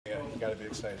got to be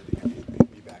excited to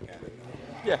be back at it.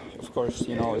 Yeah, of course.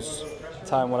 You know, it's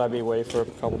time when I be away for a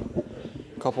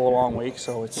couple of long weeks,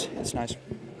 so it's nice.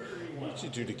 What did you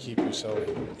do to keep yourself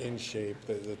in shape?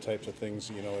 The types of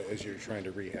things as you're trying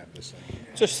to rehab this thing.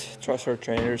 Just trust our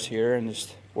trainers here and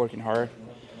just working hard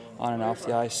on and off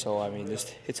the ice. So I mean,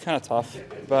 it's kind of tough,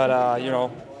 but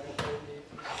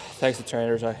thanks to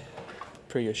trainers, I'm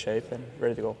pretty good shape and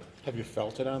ready to go. Have you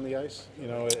felt it on the ice?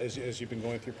 As you've been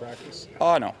going through practice.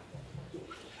 Oh no.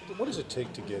 What does it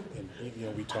take to get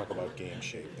in? We talk about game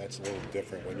shape. That's a little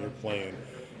different when you're playing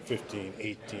 15,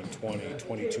 18, 20,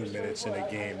 22 minutes in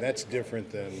a game. That's different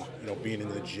than being in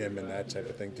the gym and that type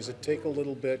of thing. Does it take a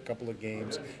little bit, couple of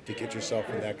games, to get yourself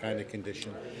in that kind of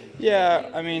condition? Yeah,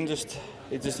 I mean, it's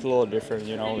just a little different.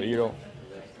 You don't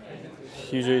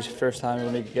usually it's the first time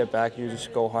when you get back, you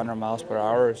just go 100 miles per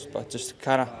hour, but just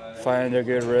kind of find a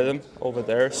good rhythm over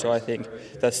there. So I think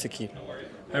that's the key.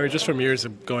 Henri, just from years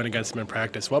of going against him in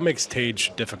practice, what makes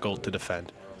Tage difficult to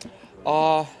defend?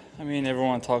 I mean,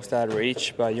 everyone talks that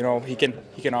reach, but he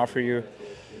can offer you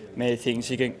many things.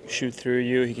 He can shoot through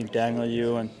you, he can dangle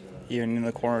you, and even in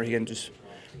the corner, he can just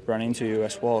run into you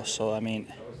as well. So I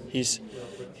mean, he's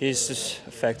just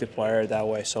effective player that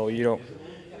way. So you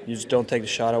just don't take the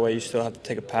shot away. You still have to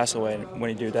take a pass away, and when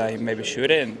you do that, he maybe shoot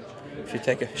it. And if you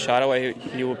take a shot away,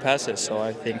 he will pass it. So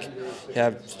I think you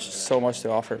have so much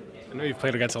to offer. I know you've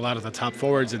played against a lot of the top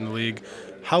forwards in the league.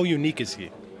 How unique is he?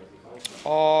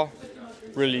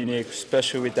 Really unique,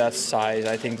 especially with that size.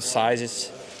 I think the size is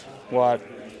what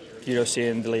you don't see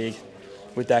in the league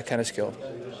with that kind of skill.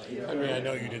 I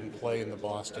know you didn't play in the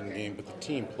Boston game, but the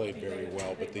team played very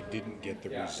well, but they didn't get the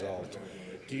result.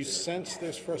 Do you sense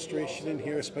there's frustration in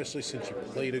here, especially since you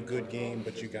played a good game,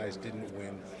 but you guys didn't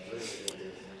win?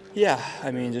 Yeah,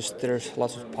 I mean, there's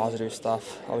lots of positive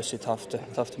stuff. Obviously, tough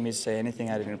to me to say anything.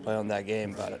 I didn't play on that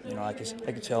game, but I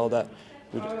could tell that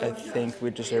I think we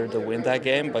deserved to win that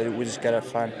game. But we just gotta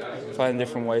find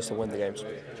different ways to win the games.